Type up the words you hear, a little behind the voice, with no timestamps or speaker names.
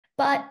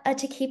But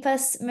to keep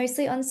us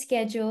mostly on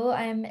schedule,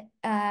 I'm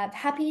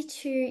happy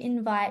to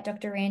invite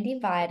Dr. Randy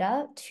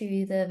Vida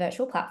to the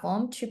virtual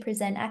platform to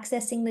present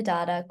accessing the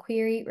data,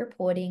 query,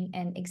 reporting,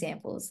 and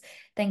examples.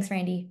 Thanks,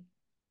 Randy.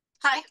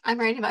 Hi, I'm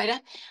Randy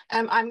Vida.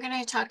 I'm going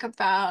to talk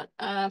about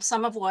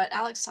some of what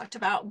Alex talked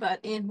about, but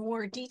in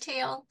more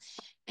detail.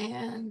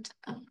 And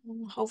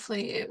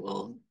hopefully it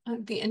will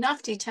be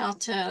enough detail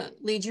to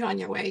lead you on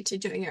your way to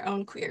doing your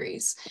own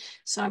queries.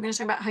 So I'm going to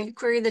talk about how you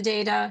query the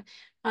data,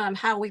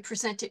 how we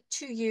present it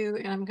to you,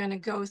 and I'm going to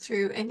go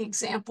through an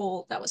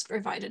example that was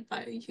provided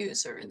by a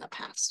user in the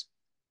past.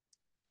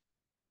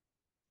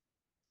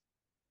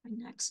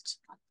 Next.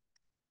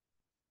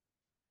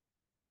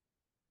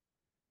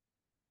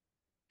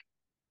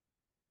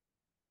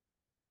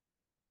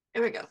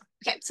 There we go.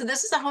 Okay, so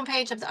this is the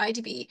homepage of the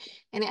IDB,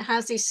 and it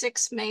has these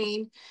six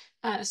main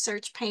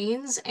search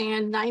panes,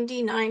 and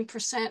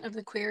 99% of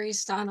the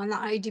queries done on the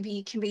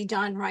IDB can be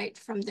done right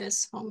from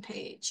this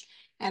homepage.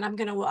 And I'm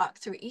going to walk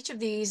through each of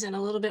these in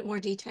a little bit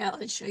more detail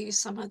and show you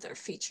some of their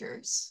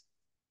features.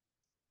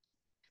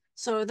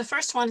 So the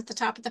first one at the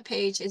top of the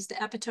page is the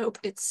epitope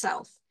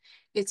itself.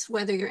 It's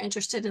whether you're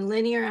interested in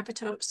linear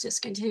epitopes,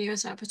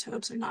 discontinuous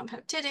epitopes, or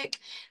non-peptidic.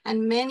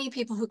 And many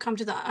people who come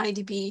to the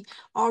IDB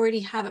already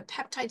have a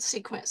peptide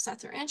sequence that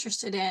they're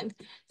interested in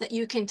that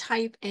you can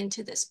type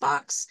into this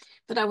box.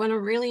 But I want to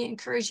really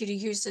encourage you to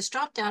use this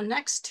drop-down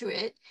next to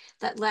it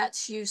that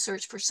lets you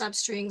search for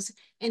substrings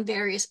in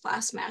various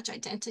blast match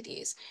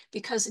identities,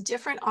 because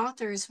different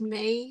authors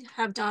may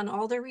have done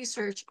all their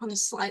research on a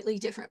slightly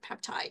different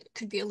peptide. It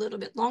could be a little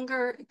bit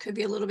longer, it could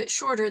be a little bit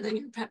shorter than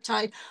your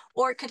peptide,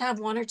 or it could have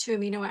one or two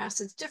amino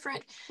acids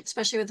different,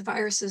 especially with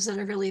viruses that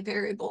are really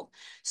variable.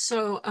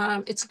 So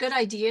it's a good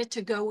idea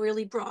to go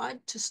really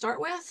broad to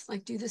start with,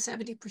 like do the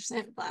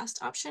 70%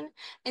 blast option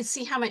and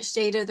see how much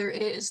data there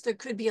is. There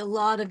could be a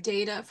lot of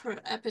data for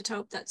an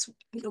epitope that's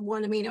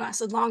one amino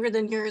acid longer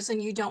than yours,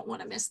 and you don't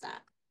want to miss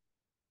that.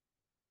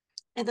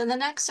 And then the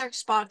next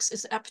search box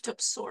is the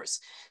epitope source.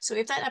 So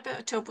if that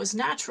epitope was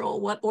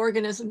natural, what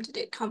organism did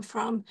it come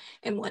from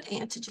and what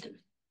antigen?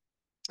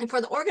 And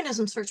for the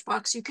organism search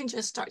box, you can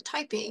just start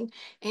typing.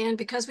 And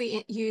because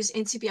we use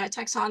NCBI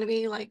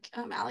taxonomy, like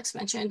Alex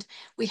mentioned,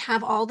 we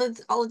have all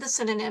of the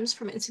synonyms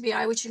from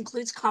NCBI, which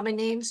includes common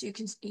names. You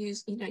can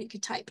use, you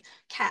can type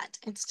cat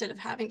instead of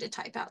having to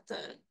type out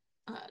the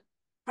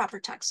proper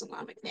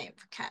taxonomic name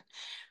for cat.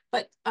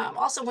 But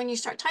also when you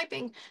start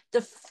typing,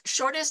 the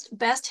shortest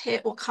best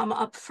hit will come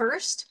up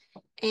first,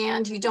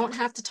 and you don't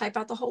have to type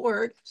out the whole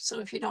word. So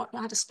if you don't know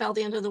how to spell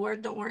the end of the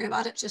word, don't worry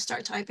about it. Just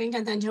start typing,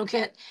 and then you'll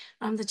get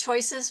the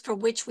choices for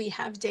which we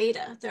have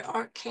data.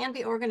 Can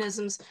be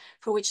organisms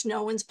for which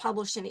no one's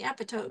published any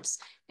epitopes,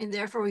 and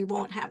therefore we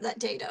won't have that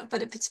data.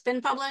 But if it's been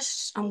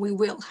published, we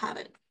will have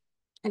it.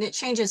 And it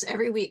changes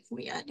every week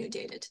when we add new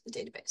data to the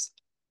database.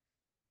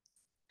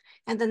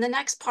 And then the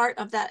next part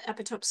of that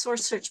epitope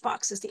source search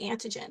box is the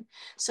antigen.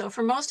 So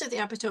for most of the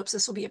epitopes,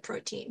 this will be a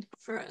protein.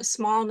 For a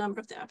small number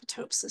of the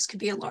epitopes, this could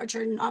be a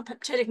larger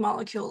non-peptidic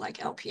molecule like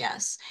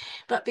LPS.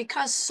 But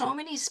because so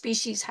many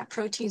species have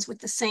proteins with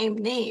the same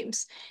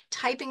names,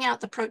 typing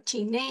out the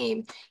protein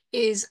name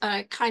is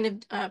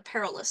kind of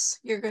perilous.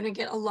 You're going to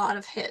get a lot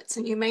of hits,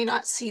 and you may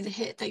not see the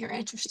hit that you're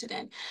interested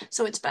in.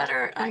 So it's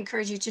better, I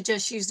encourage you to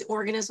just use the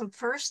organism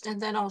first,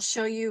 and then I'll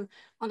show you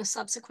on a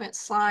subsequent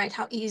slide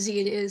how easy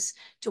it is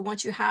to,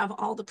 once you have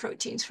all the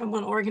proteins from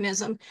one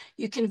organism,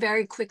 you can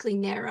very quickly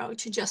narrow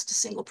to just a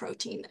single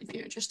protein if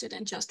you're interested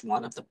in just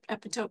one of the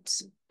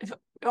epitopes, if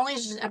you're only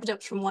interested in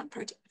epitopes from one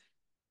protein.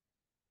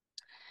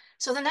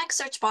 So the next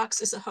search box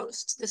is a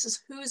host. This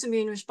is whose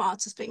immune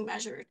response is being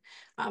measured.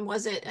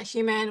 Was it a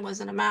human?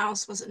 Was it a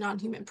mouse? Was it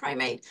non-human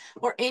primate?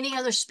 Or any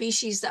other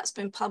species that's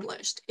been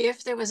published?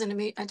 If there was an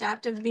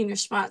adaptive immune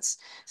response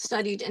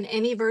studied in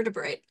any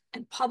vertebrate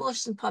and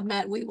published in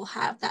PubMed, we will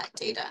have that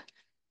data.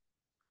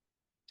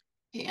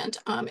 And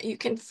you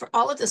can, for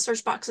all of the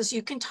search boxes,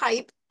 you can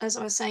type, as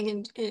I was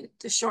saying, in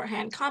the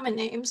shorthand common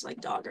names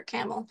like dog or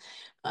camel,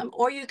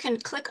 or you can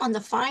click on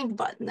the find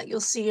button that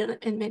you'll see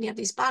in many of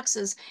these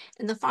boxes.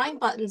 And the find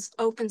buttons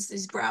opens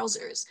these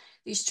browsers.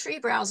 These tree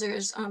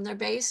browsers, they're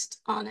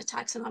based on a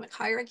taxonomic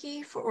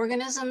hierarchy for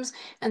organisms,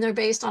 and they're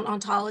based on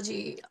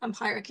ontology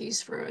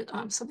hierarchies for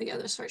some of the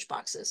other search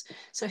boxes.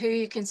 So here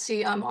you can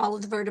see all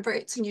of the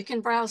vertebrates, and you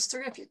can browse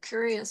through if you're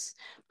curious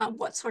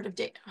what sort of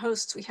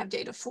hosts we have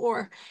data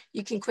for.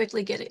 You can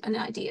quickly get an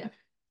idea.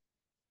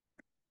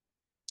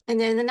 And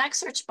then the next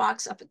search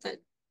box up at the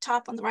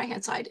top on the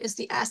right-hand side is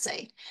the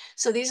assay.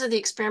 So these are the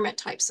experiment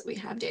types that we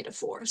have data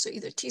for. So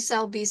either T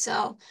cell, B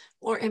cell,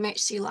 or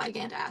MHC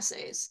ligand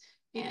assays.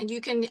 And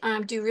you can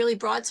do really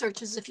broad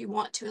searches if you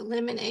want to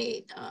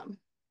eliminate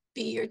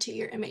B or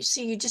T or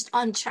MHC. You just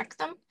uncheck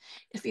them.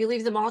 If you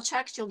leave them all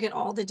checked, you'll get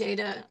all the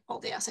data, all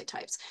the assay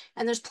types.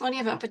 And there's plenty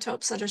of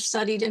epitopes that are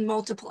studied in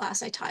multiple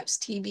assay types,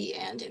 TB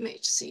and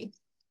MHC.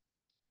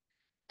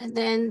 And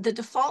then the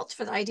default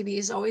for the IDB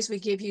is always we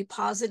give you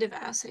positive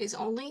assays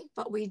only,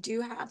 but we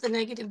do have the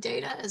negative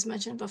data, as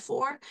mentioned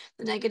before.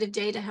 The negative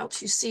data helps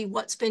you see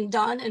what's been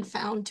done and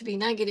found to be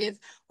negative,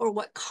 or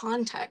what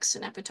context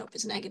an epitope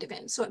is negative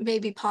in. So it may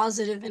be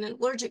positive in an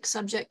allergic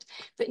subject,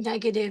 but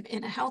negative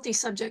in a healthy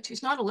subject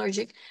who's not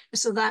allergic.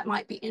 So that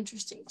might be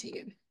interesting to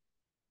you.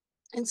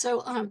 And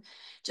so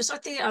just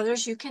like the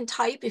others, you can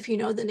type if you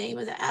know the name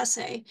of the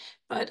assay.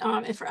 But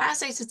if for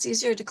assays, it's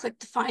easier to click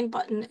the Find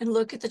button and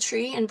look at the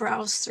tree and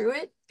browse through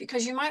it,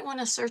 because you might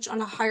want to search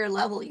on a higher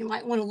level. You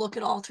might want to look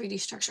at all 3D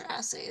structure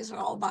assays or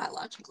all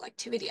biological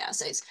activity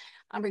assays,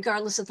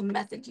 regardless of the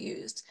method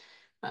used.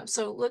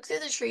 So look through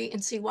the tree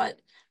and see what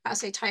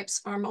assay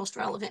types are most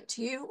relevant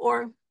to you,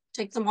 or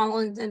take them all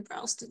and then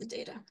browse through the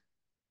data.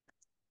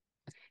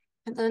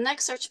 And the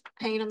next search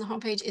pane on the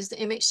homepage is the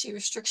MHC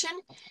restriction.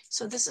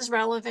 So this is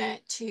relevant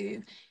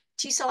to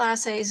T-cell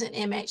assays and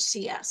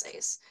MHC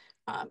assays.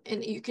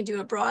 And you can do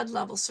a broad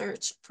level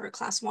search for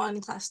class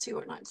 1, class 2,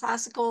 or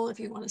non-classical if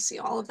you want to see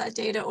all of that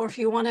data, or if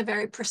you want a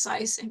very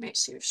precise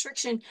MHC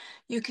restriction,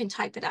 you can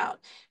type it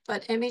out.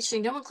 But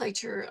MHC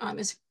nomenclature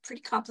is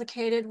pretty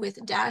complicated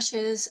with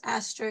dashes,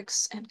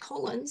 asterisks, and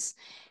colons.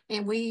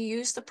 And we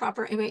use the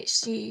proper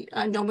MHC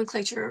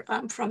nomenclature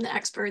from the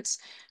experts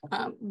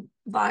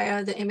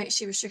via the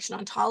MHC restriction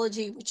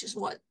ontology, which is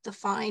what the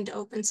Find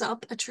opens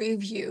up a tree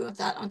view of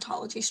that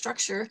ontology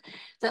structure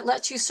that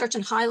lets you search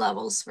in high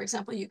levels. For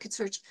example, you could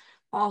search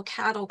all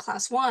cattle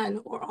class 1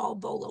 or all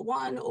BOLA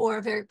 1 or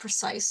a very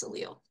precise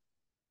allele.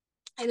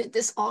 And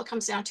this all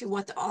comes down to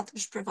what the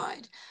authors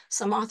provide.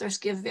 Some authors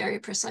give very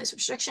precise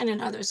restriction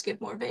and others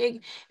give more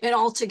vague. And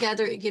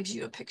altogether, it gives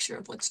you a picture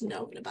of what's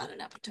known about an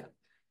epitope.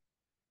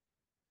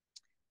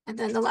 And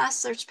then the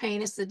last search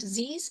pane is the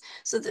disease.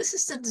 So this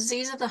is the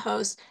disease of the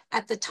host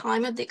at the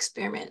time of the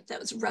experiment that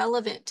was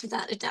relevant to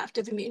that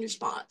adaptive immune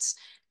response.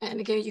 And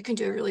again, you can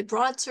do a really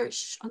broad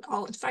search on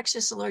all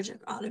infectious,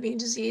 allergic, autoimmune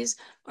disease,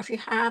 or if you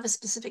have a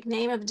specific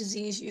name of a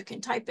disease, you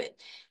can type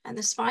it. And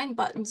the Find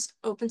buttons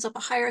opens up a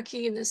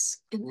hierarchy, and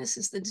this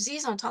is the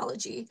disease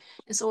ontology.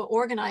 And so it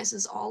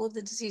organizes all of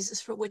the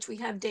diseases for which we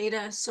have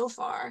data so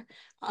far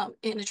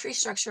in a tree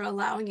structure,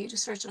 allowing you to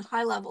search in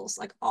high levels,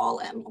 like all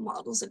animal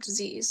models of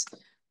disease,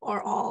 or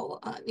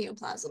all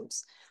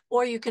neoplasms.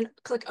 Or you can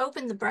click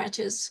open the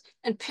branches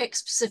and pick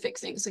specific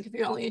things, like if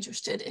you're only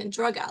interested in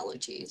drug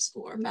allergies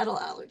or metal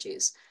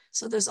allergies.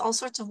 So there's all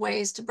sorts of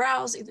ways to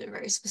browse, either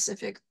very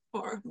specific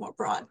or more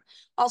broad.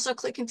 Also,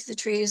 clicking through the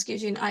trees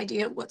gives you an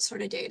idea of what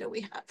sort of data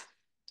we have.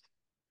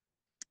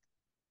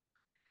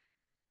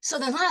 So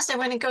then last, I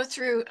want to go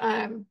through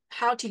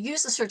how to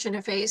use the search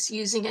interface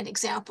using an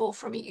example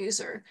from a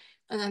user.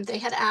 They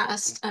had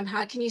asked,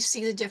 how can you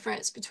see the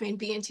difference between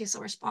B and T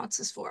cell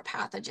responses for a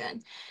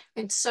pathogen?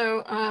 And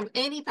so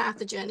any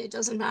pathogen, it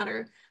doesn't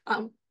matter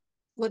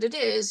what it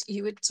is,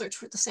 you would search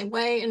for it the same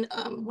way. And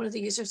one of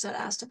the users that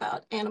asked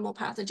about animal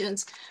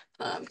pathogens,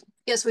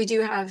 yes, we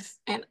do have,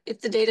 and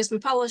if the data has been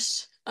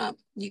published,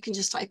 you can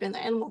just type in the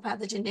animal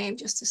pathogen name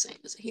just the same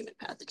as a human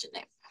pathogen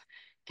name.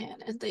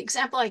 And the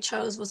example I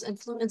chose was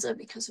influenza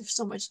because there's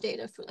so much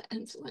data for the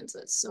influenza.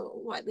 It's so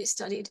widely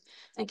studied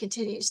and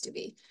continues to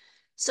be.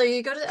 So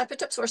you go to the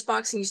epitope source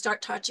box and you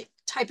start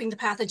typing the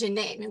pathogen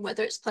name, and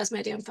whether it's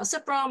Plasmodium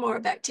falciparum or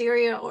a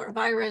bacteria or a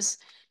virus,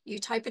 you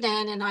type it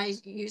in, and I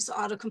use the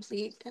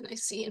autocomplete and I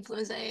see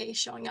influenza A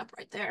showing up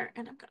right there,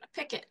 and I'm gonna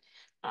pick it.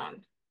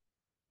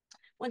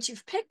 Once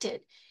you've picked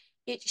it,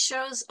 it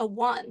shows a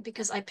 1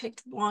 because I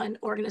picked one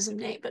organism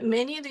name, but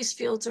many of these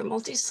fields are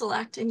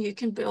multi-select, and you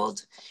can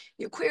build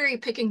your query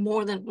picking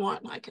more than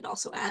one. I could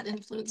also add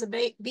influenza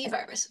B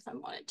virus if I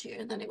wanted to,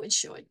 and then it would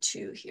show a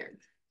 2 here.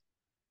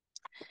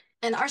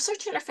 And our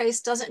search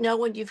interface doesn't know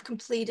when you've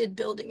completed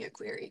building your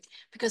query,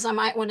 because I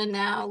might want to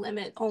now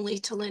limit only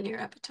to linear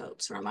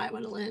epitopes, or I might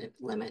want to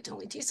limit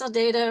only T-cell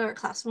data or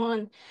class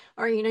 1,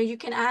 or you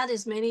can add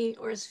as many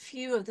or as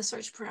few of the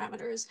search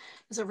parameters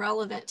as are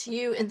relevant to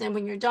you. And then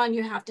when you're done,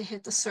 you have to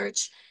hit the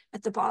search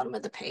at the bottom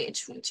of the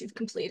page once you've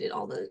completed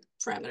all the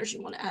parameters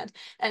you want to add.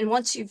 And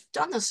once you've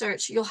done the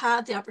search, you'll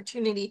have the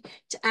opportunity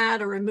to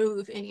add or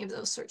remove any of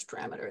those search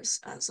parameters,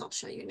 as I'll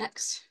show you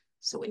next.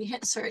 So when you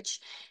hit search,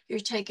 you're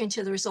taken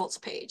to the results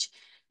page.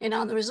 And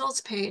on the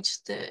results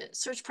page, the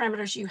search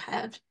parameters you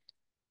have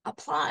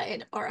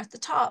applied are at the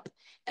top,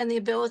 and the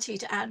ability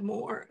to add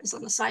more is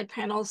on the side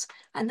panels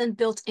and then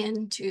built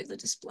into the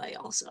display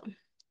also.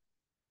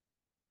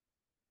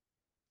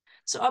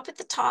 So up at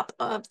the top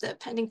of the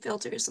pending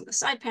filters on the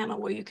side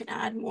panel where you can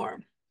add more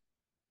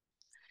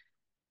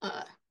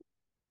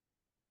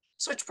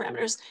search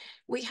parameters,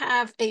 we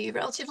have a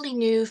relatively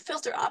new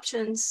filter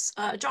options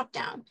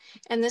dropdown.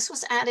 And this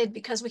was added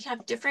because we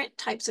have different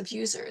types of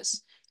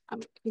users.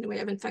 We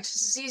have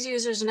infectious disease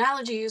users and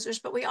allergy users,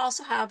 but we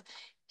also have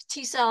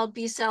T-cell,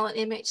 B-cell,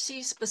 and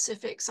MHC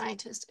specific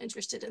scientists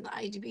interested in the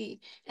IDB,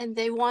 and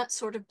they want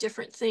sort of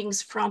different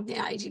things from the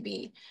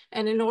IDB.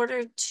 And in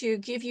order to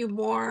give you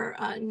more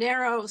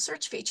narrow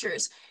search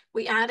features,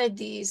 we added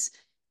these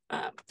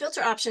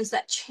filter options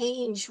that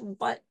change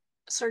what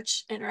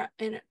search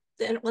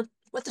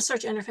what the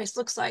search interface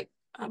looks like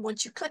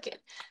once you click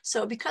it.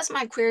 So because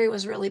my query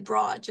was really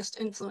broad, just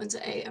influenza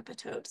A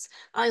epitopes,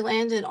 I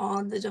landed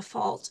on the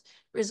default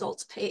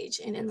results page.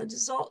 And in the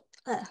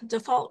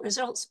default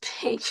results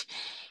page,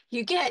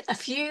 you get a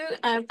few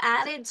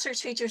added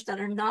search features that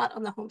are not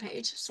on the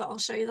homepage. So I'll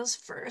show you those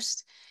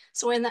first.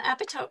 So in the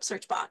epitope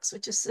search box,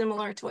 which is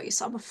similar to what you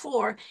saw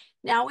before,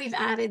 now we've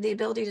added the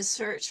ability to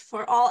search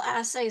for all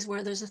assays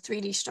where there's a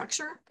 3D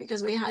structure,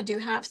 because we do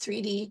have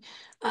 3D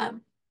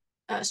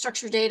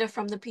structure data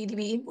from the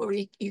PDB where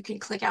you can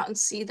click out and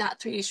see that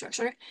 3D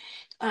structure.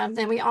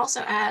 Then we also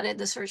added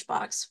the search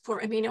box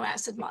for amino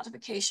acid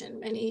modification.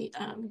 Many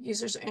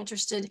users are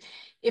interested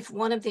if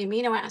one of the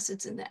amino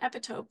acids in the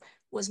epitope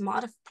was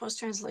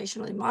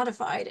post-translationally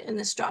modified, and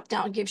this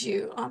dropdown gives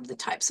you the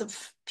types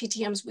of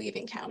PTMs we've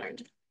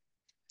encountered.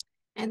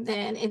 And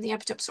then in the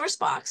epitope source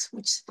box,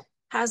 which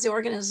has the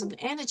organism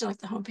antigen like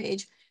the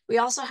homepage, we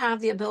also have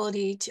the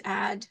ability to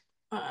add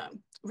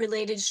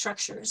related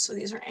structures. So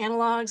these are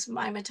analogs,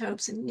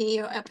 mimetopes, and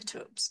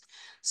neoepitopes.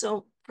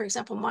 So for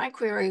example, my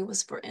query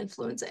was for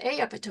influenza A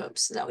epitopes.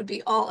 So that would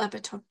be all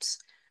epitopes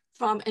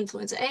from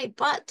influenza A,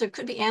 but there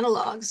could be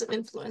analogs of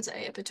influenza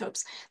A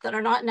epitopes that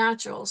are not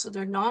natural. So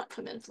they're not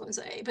from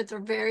influenza A, but they're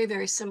very,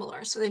 very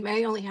similar. So they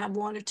may only have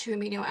 1 or 2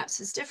 amino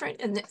acids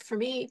different. And for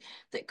me,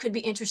 that could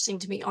be interesting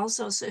to me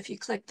also. So if you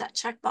click that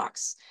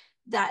checkbox,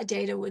 that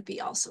data would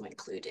be also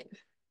included.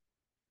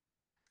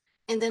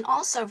 And then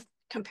also,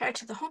 compared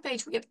to the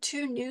homepage, we have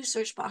 2 new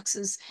search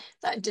boxes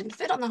that didn't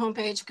fit on the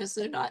homepage because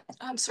they're not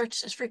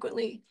searched as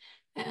frequently,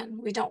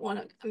 and we don't want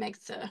to make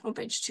the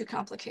homepage too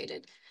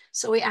complicated.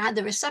 So we add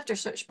the receptor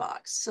search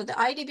box. So the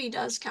IDB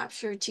does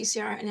capture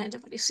TCR and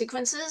antibody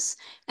sequences,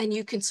 and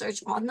you can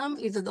search on them,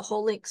 either the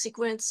whole link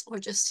sequence or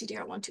just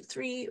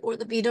CDR123 or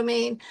the B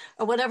domain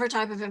or whatever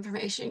type of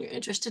information you're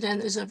interested in.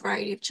 There's a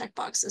variety of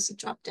checkboxes and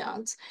drop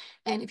downs.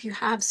 And if you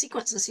have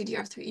sequence of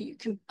CDR3, you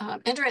can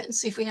enter it and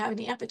see if we have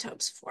any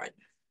epitopes for it.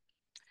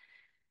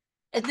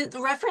 And then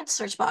the reference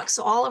search box,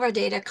 so all of our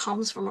data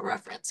comes from a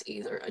reference,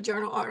 either a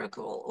journal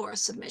article or a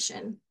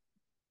submission.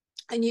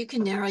 And you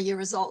can narrow your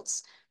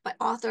results by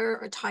author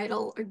or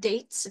title or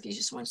dates if you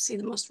just want to see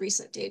the most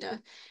recent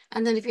data.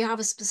 And then if you have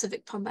a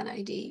specific PubMed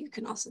ID, you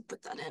can also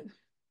put that in.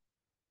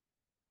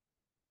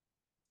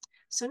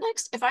 So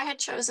next, if I had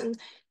chosen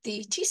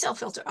the T-cell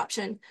filter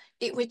option,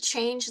 it would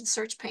change the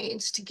search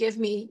panes to give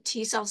me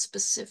T-cell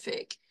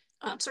specific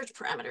search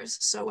parameters.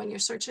 So when you're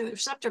searching the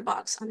receptor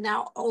box, I'm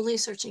now only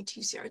searching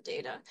TCR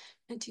data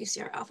and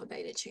TCR alpha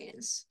beta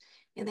chains.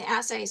 In the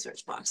assay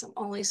search box, I'm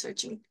only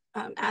searching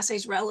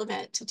assays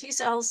relevant to T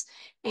cells,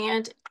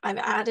 and I've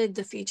added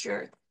the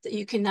feature that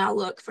you can now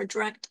look for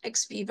direct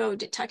ex vivo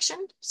detection.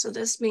 So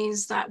this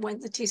means that when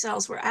the T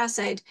cells were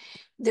assayed,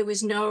 there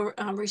was no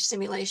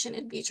restimulation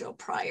in vitro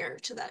prior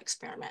to that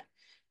experiment.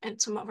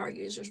 And some of our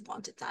users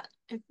wanted that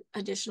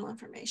additional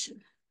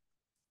information.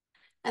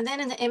 And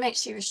then in the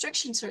MHC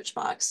restriction search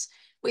box,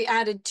 we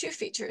added 2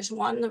 features,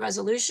 one the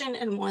resolution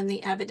and one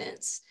the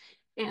evidence.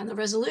 And the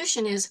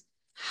resolution is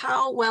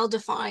how well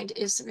defined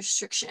is the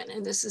restriction.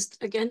 And this is,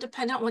 again,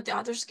 dependent on what the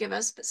authors give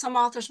us, but some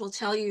authors will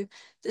tell you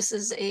this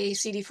is a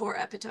CD4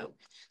 epitope.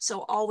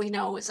 So all we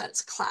know is that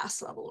it's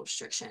class level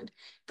restriction.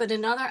 But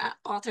another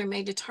author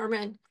may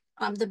determine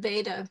the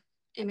beta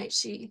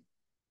MHC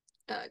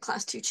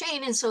class 2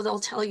 chain. And so they'll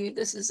tell you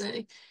this is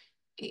a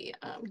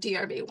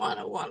DRB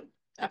 101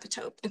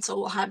 epitope. And so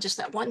we'll have just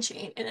that one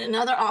chain. And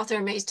another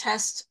author may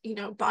test,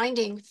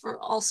 binding for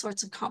all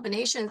sorts of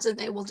combinations, and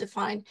they will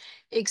define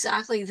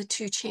exactly the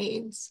 2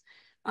 chains,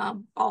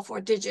 all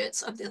 4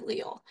 digits of the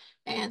allele.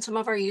 And some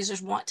of our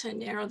users want to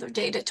narrow their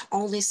data to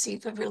only see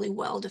the really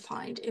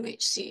well-defined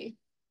MHC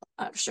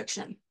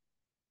restriction.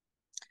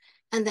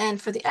 And then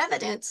for the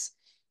evidence,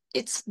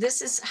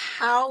 this is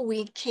how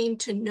we came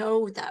to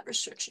know that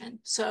restriction.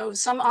 So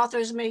some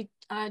authors may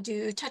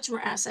do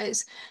tetramer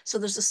assays. So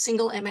there's a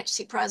single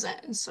MHC present.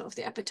 And so if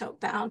the epitope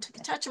bound to the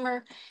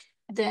tetramer,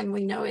 then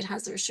we know it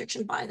has the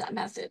restriction by that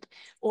method.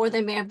 Or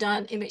they may have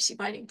done MHC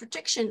binding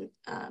prediction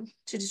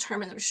to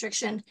determine the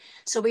restriction.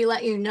 So we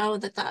let you know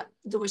that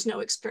there was no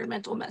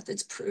experimental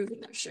methods proving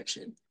the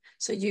restriction.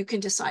 So you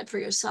can decide for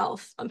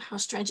yourself how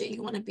stringent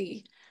you want to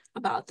be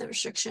about the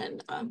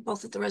restriction,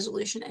 both at the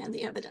resolution and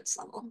the evidence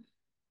level.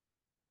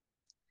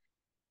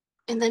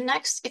 And then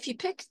next, if you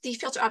pick the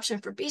filter option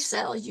for B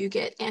cell, you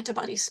get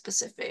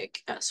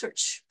antibody-specific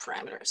search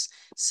parameters.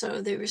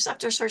 So the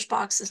receptor search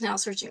box is now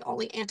searching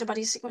only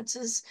antibody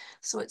sequences.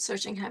 So it's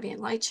searching heavy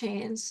and light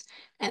chains.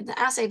 And the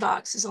assay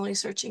box is only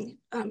searching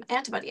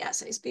antibody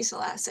assays, B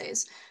cell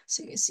assays.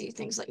 So you can see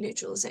things like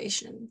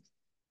neutralization.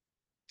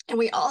 And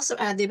we also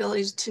add the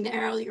ability to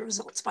narrow your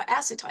results by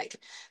assay type.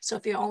 So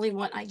if you only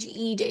want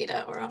IgE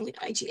data or only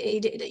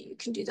IgA data, you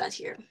can do that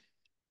here.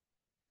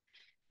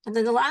 And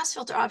then the last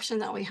filter option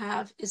that we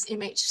have is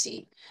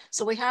MHC.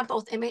 So we have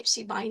both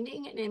MHC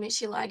binding and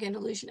MHC ligand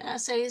elution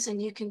assays,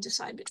 and you can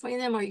decide between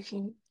them, or you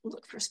can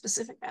look for a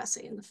specific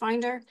assay in the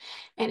finder.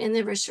 And in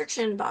the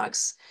restriction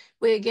box,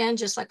 We again,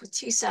 just like with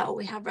T-cell,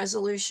 we have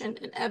resolution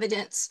and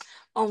evidence.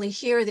 Only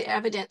here, the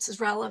evidence is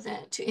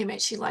relevant to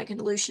MHC-like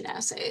elution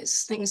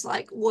assays. Things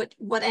like what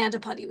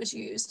antibody was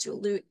used to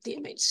elute the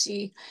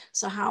MHC.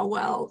 So how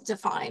well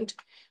defined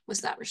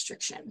was that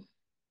restriction?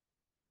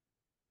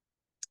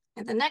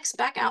 And the next,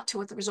 back out to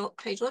what the result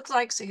page looks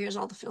like. So here's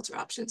all the filter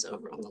options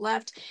over on the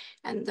left.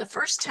 And the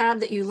first tab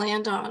that you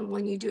land on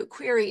when you do a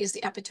query is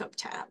the epitope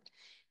tab.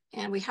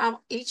 And we have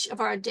each of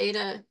our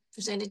data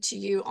presented to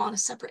you on a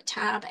separate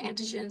tab: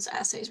 antigens,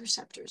 assays,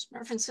 receptors,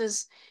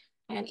 references.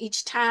 And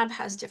each tab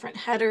has different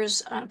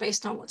headers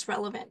based on what's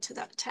relevant to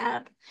that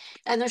tab.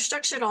 And they're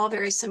structured all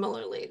very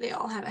similarly. They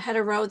all have a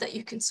header row that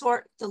you can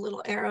sort, the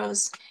little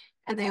arrows,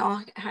 and they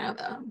all have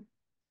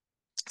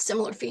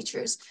similar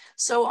features.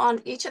 So on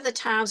each of the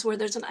tabs where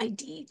there's an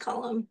ID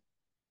column,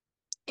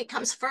 it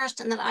comes first,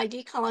 and then the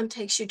ID column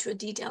takes you to a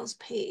details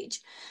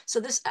page. So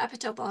this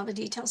epitope will have a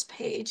details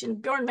page,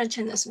 and Bjorn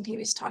mentioned this when he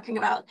was talking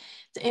about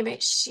the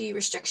MHC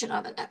restriction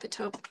of an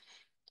epitope.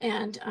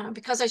 And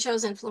because I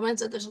chose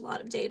influenza, there's a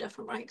lot of data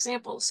from my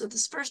example. So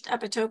this first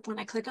epitope, when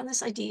I click on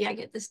this ID, I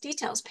get this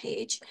details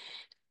page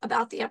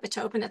about the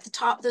epitope, and at the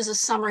top there's a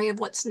summary of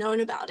what's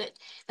known about it.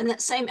 And that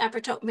same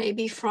epitope may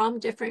be from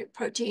different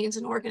proteins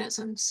and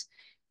organisms.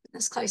 In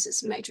this case,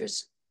 it's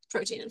matrix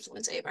protein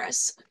influenza A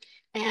virus.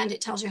 And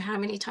it tells you how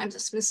many times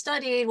it's been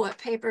studied, what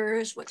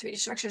papers, what 3D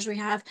structures we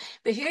have.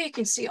 But here you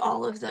can see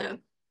all of the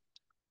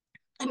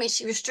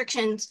MHC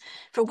restrictions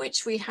for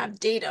which we have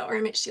data, or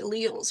MHC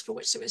alleles for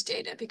which there was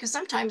data, because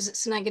sometimes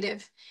it's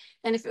negative.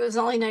 And if it was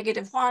only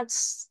negative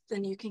once,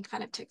 then you can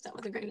kind of take that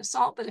with a grain of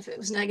salt. But if it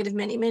was negative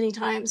many, many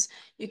times,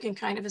 you can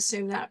kind of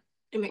assume that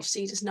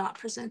MHC does not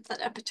present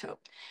that epitope.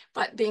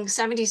 But being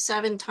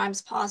 77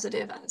 times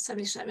positive at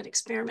 77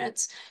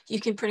 experiments, you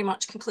can pretty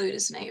much conclude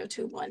it's an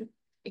A021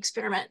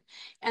 experiment.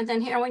 And then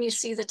here, when you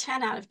see the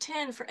 10 out of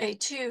 10 for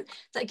A2,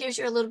 that gives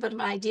you a little bit of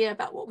an idea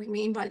about what we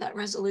mean by that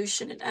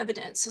resolution and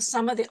evidence. So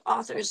some of the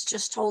authors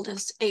just told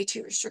us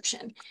A2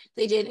 restriction.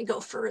 They didn't go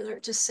further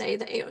to say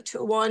the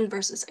A0201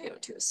 versus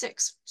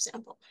A0206, for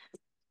example.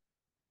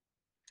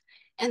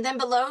 And then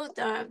below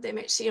the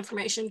MHC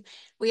information,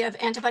 we have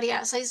antibody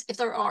assays, if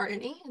there are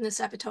any. And this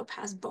epitope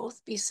has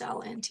both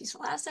B-cell and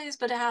T-cell assays,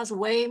 but it has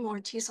way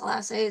more T-cell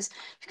assays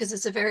because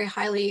it's a very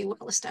highly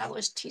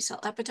well-established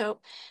T-cell epitope.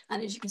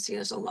 And as you can see,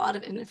 there's a lot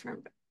of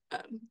interferon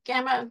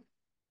gamma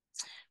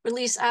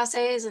release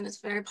assays, and it's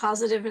very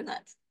positive in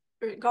that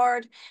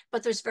regard,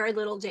 but there's very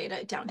little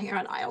data down here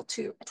on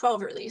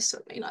IL-12 release, so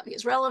it may not be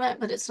as relevant,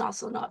 but it's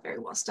also not very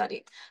well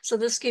studied. So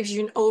this gives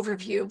you an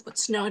overview of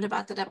what's known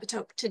about that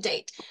epitope to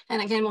date.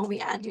 And again, when we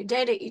add new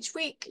data each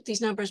week, these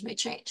numbers may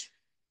change.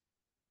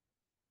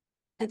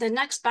 And then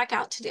next, back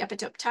out to the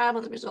epitope tab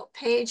on the result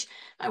page,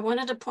 I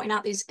wanted to point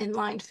out these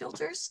inline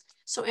filters.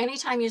 So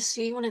anytime you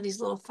see one of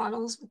these little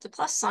funnels with the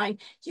plus sign,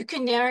 you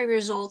can narrow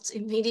results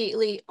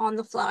immediately on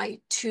the fly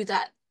to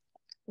that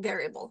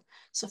variable.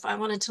 So if I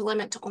wanted to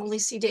limit to only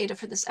see data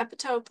for this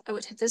epitope, I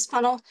would hit this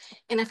funnel.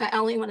 And if I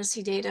only want to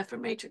see data for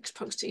matrix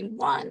protein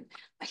 1,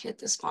 I hit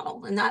this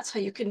funnel. And that's how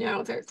you can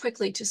narrow very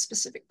quickly to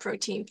specific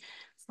protein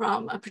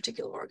from a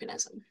particular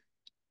organism.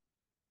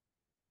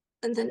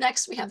 And then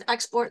next we have the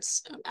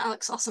exports.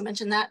 Alex also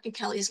mentioned that, and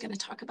Kelly is going to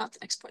talk about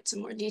the exports in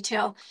more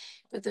detail,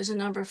 but there's a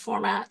number of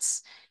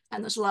formats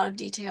and there's a lot of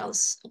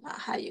details about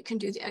how you can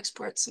do the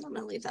exports. And I'm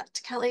going to leave that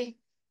to Kelly.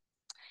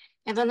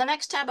 And then the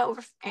next tab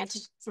over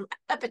from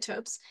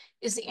epitopes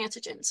is the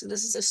antigen. So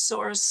this is a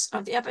source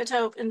of the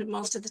epitope, and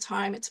most of the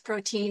time it's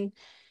protein.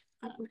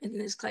 In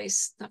this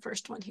case, the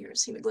first one here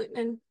is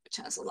hemagglutinin, which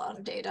has a lot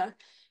of data.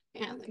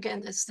 And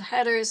again, that's the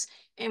headers.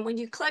 And when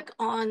you click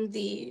on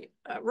the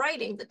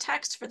writing, the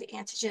text for the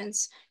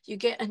antigens, you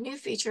get a new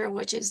feature,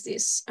 which is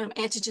this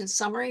antigen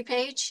summary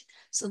page.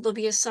 So there'll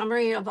be a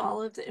summary of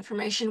all of the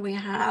information we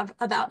have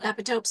about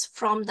epitopes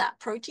from that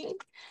protein.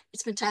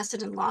 It's been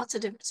tested in lots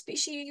of different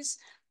species,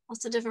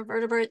 lots of different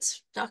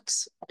vertebrates,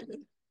 ducks,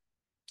 and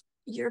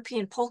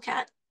European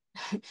polecat,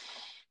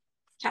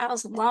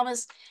 cows and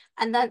llamas.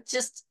 And that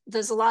just,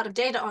 there's a lot of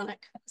data on it.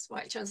 That's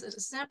why I chose it as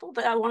a sample.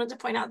 But I wanted to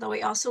point out that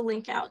we also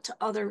link out to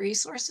other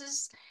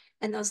resources,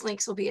 and those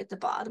links will be at the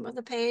bottom of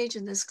the page.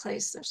 In this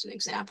case, there's an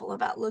example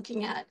about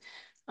looking at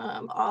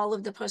all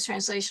of the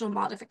post-translational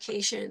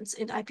modifications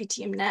in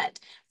IPTMNet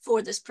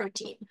for this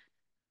protein.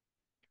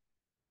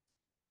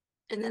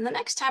 And then the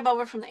next tab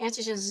over from the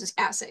antigens is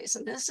assays.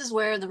 And this is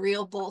where the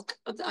real bulk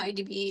of the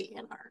IDB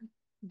and our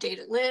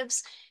data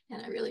lives.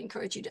 And I really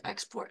encourage you to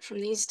export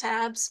from these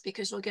tabs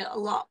because you'll get a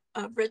lot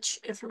of rich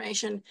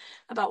information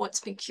about what's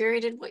been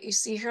curated. What you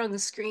see here on the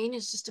screen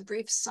is just a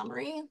brief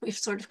summary. We've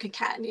sort of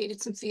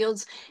concatenated some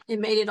fields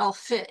and made it all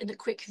fit in a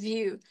quick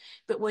view.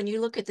 But when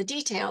you look at the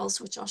details,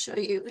 which I'll show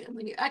you, and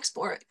when you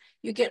export,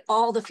 you get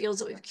all the fields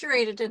that we've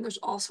curated, and there's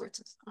all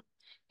sorts of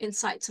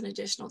insights and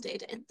additional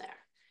data in there.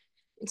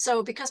 And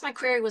so because my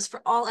query was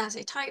for all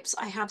assay types,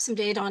 I have some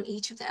data on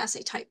each of the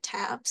assay type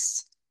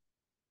tabs.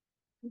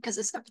 Because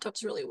this epitope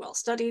is really well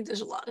studied,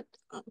 there's a lot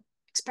of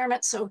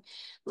experiments. So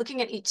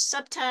looking at each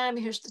subtab,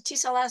 here's the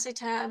T-cell assay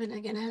tab, and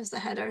again, it has the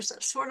headers that are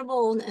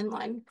sortable and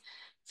inline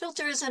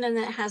filters, and then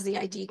it has the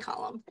ID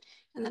column.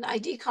 And then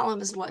ID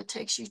column is what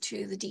takes you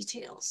to the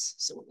details.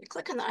 So when you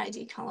click on the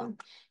ID column,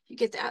 you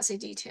get the assay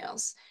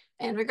details.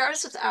 And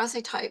regardless of the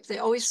assay type,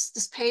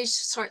 this page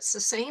starts the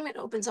same. It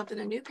opens up in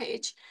a new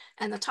page.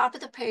 And the top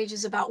of the page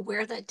is about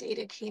where that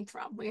data came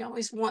from. We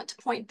always want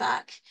to point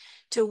back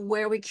to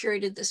where we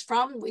curated this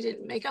from. We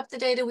didn't make up the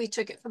data. We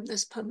took it from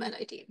this PubMed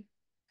ID.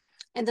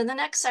 And then the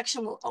next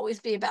section will always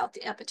be about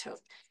the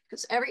epitope,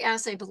 because every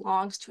assay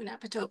belongs to an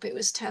epitope. It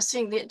was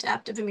testing the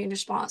adaptive immune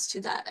response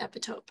to that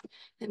epitope.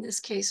 In this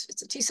case,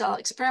 it's a T-cell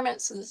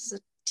experiment. So this is a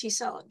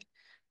T-cell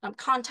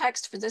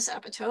context for this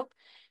epitope.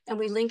 And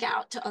we link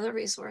out to other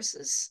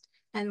resources.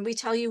 And we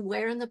tell you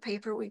where in the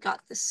paper we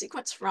got this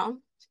sequence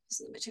from. This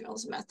is the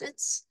materials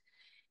methods.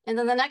 And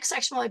then the next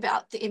section will be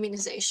about the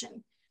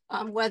immunization,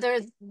 whether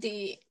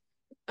the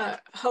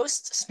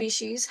host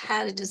species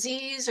had a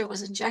disease or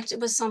was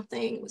injected with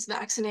something, was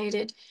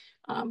vaccinated.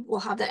 We'll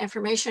have that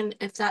information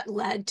if that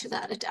led to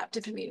that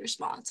adaptive immune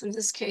response. In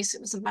this case, it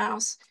was a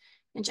mouse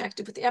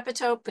injected with the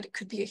epitope, but it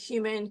could be a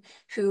human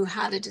who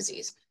had a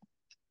disease.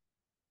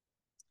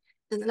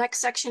 Then the next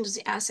section is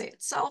the assay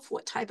itself,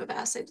 what type of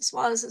assay this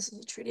was. This is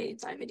a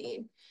tritiated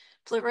thymidine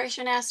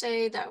proliferation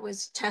assay that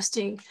was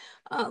testing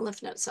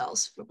lymph node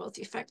cells for both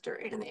the effector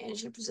and the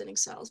antigen presenting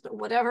cells. But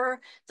whatever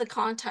the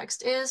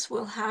context is,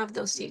 we'll have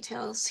those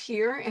details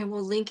here, and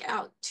we'll link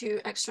out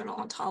to external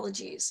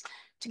ontologies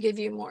to give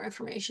you more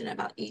information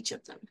about each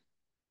of them.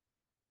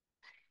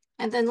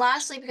 And then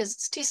lastly, because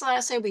it's T-cell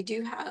assay, we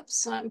do have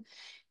some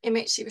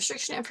MHC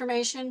restriction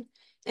information.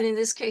 And in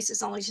this case,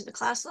 it's only to the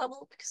class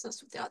level because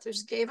that's what the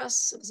authors gave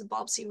us. It was a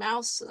BOB-C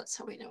mouse, so that's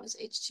how we know it's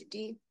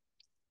H2D.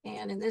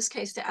 And in this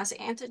case, the assay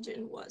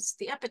antigen was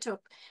the epitope,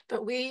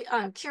 but we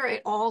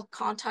curate all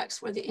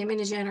contexts where the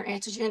immunogen or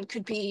antigen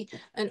could be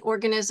an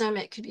organism.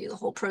 It could be the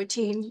whole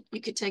protein.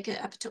 You could take an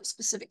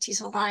epitope-specific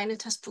T-cell line and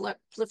test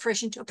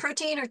proliferation to a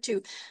protein or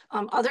to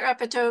other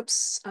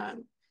epitopes,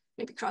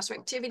 maybe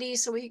cross-reactivity.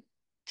 So we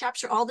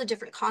capture all the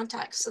different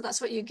contexts. So that's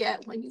what you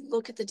get when you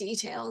look at the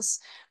details.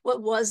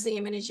 What was the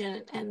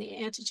immunogen and the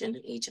antigen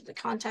in each of the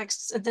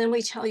contexts? And then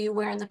we tell you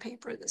where in the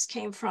paper this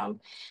came from.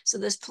 So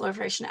this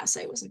proliferation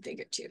assay was in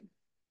figure 2.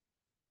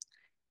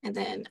 And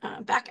then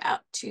back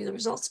out to the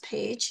results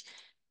page.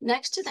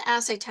 Next to the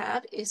assay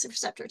tab is the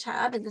receptor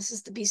tab, and this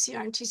is the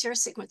BCR and TCR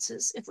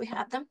sequences if we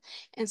have them.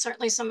 And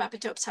certainly some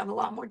epitopes have a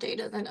lot more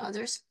data than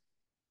others.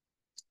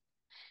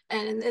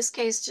 And in this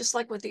case, just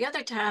like with the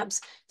other tabs,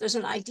 there's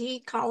an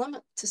ID column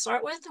to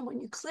start with. And when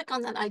you click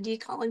on that ID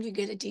column, you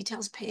get a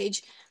details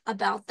page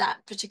about that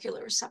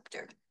particular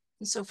receptor.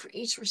 And so for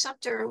each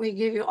receptor, we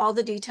give you all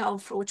the detail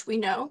for which we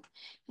know.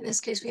 In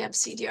this case, we have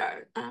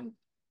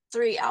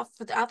CDR3 alpha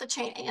for the alpha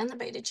chain and the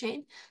beta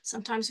chain.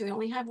 Sometimes we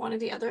only have one or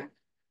the other.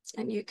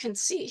 And you can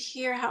see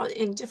here how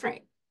in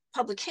different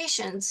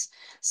publications,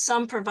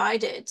 some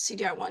provided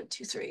CDR1,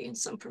 2, 3, and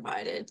some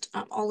provided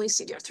only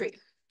CDR3.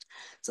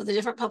 So the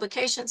different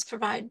publications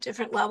provide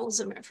different levels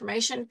of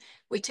information.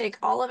 We take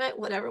all of it,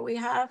 whatever we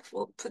have,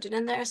 we'll put it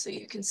in there so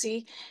you can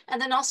see.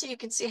 And then also you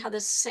can see how the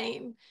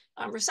same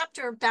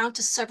receptor bound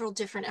to several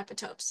different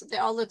epitopes. So they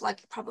all look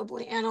like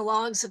probably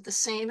analogs of the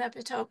same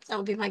epitope. That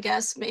would be my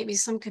guess. Maybe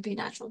some could be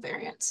natural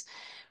variants.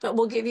 But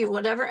we'll give you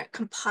whatever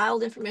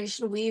compiled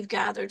information we've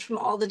gathered from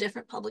all the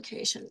different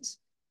publications.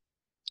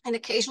 And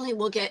occasionally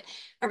we'll get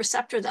a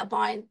receptor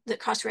that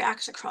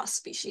cross-reacts across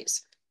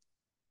species.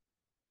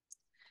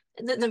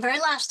 The very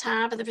last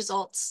tab of the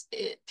results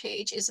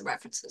page is the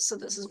references. So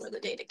this is where the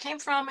data came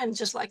from. And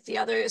just like the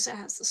others, it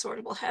has the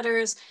sortable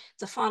headers,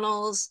 the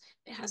funnels,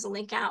 it has a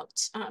link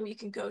out. You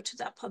can go to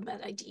that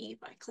PubMed ID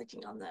by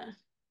clicking on the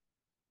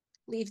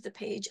leave the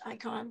page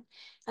icon.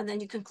 And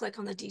then you can click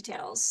on the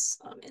details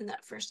in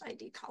that first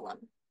ID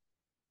column.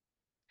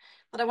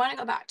 But I want to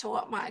go back to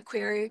what my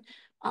query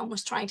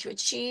was trying to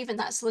achieve, and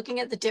that's looking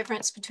at the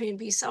difference between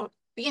B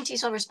and T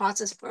cell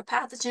responses for a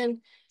pathogen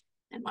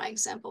and my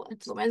example,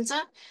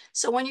 influenza.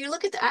 So when you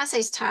look at the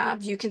assays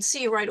tab, you can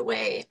see right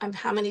away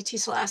how many T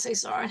cell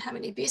assays are and how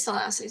many B cell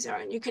assays are,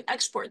 and you can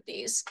export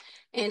these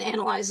and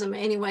analyze them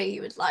any way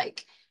you would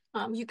like.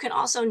 You can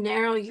also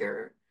narrow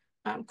your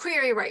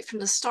query right from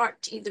the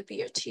start to either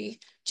B or T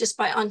just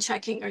by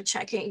unchecking or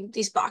checking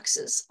these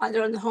boxes,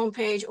 either on the home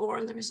page or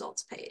on the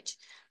results page.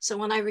 So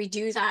when I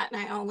redo that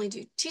and I only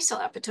do T cell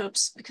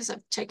epitopes because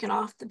I've taken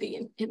off the B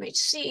and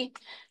MHC,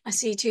 I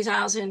see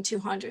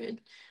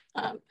 2,200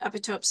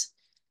 epitopes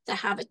that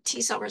have a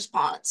T cell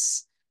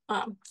response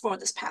for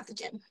this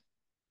pathogen.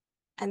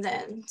 And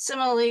then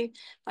similarly,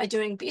 by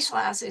doing B cell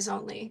assays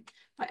only,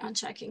 by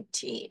unchecking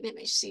T and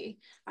MHC,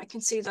 I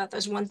can see that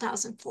there's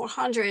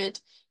 1,400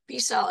 B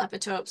cell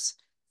epitopes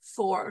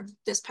for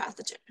this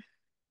pathogen.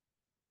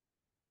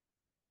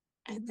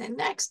 And then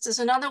next is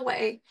another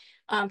way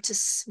to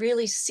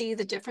really see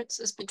the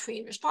differences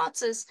between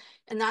responses,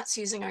 and that's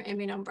using our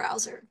Immunome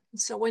browser.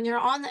 So when you're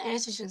on the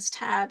antigens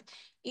tab,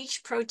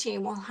 each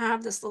protein will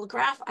have this little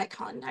graph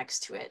icon next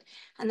to it,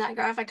 and that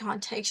graph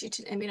icon takes you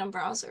to the Immunome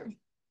browser.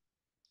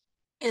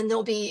 And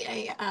there'll be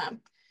a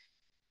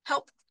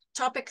help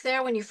topic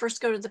there when you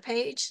first go to the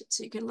page,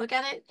 so you can look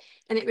at it,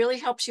 and it really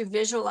helps you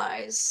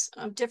visualize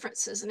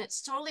differences, and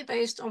it's totally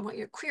based on what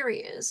your query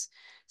is.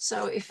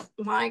 So if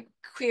my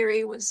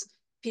query was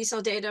B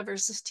cell data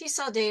versus T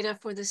cell data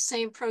for the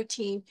same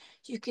protein,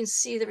 you can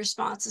see the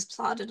responses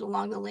plotted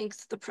along the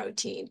length of the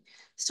protein,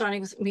 starting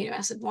with amino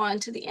acid 1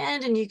 to the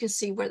end, and you can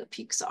see where the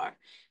peaks are.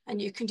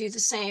 And you can do the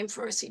same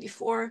for a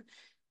CD4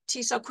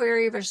 T cell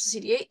query versus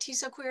CD8 T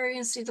cell query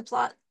and see the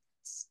plot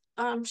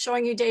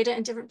showing you data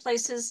in different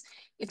places.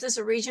 If there's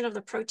a region of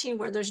the protein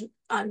where there's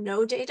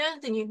no data,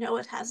 then you know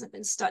it hasn't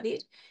been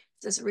studied.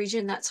 If there's a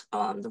region that's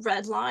the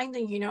red line,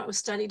 then you know it was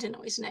studied and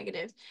always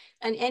negative.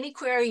 And any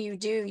query you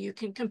do, you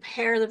can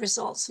compare the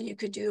results. So you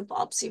could do a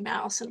BOB-C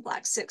mouse and a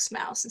Black6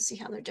 mouse and see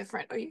how they're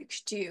different, or you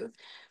could do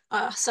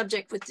a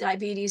subject with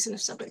diabetes and a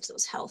subject that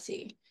was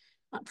healthy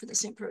for the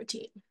same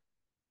protein.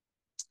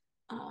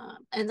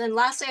 And then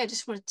lastly, I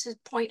just wanted to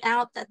point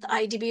out that the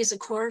IDB is a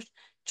core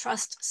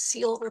trust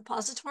seal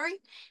repository,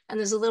 and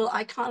there's a little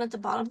icon at the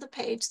bottom of the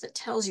page that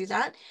tells you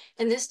that.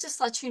 And this just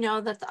lets you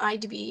know that the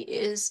IDB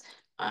is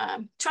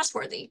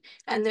trustworthy.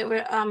 And there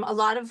were a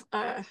lot of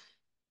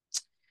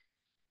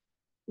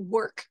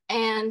work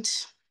and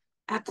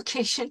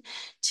application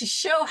to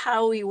show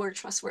how we were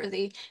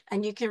trustworthy.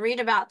 And you can read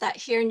about that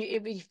here. And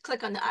if you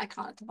click on the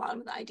icon at the bottom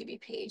of the IDB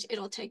page,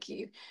 it'll take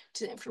you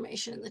to the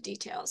information and the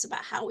details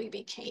about how we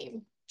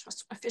became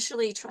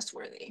officially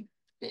trustworthy.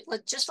 It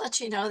just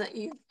lets you know that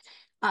you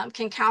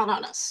can count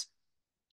on us.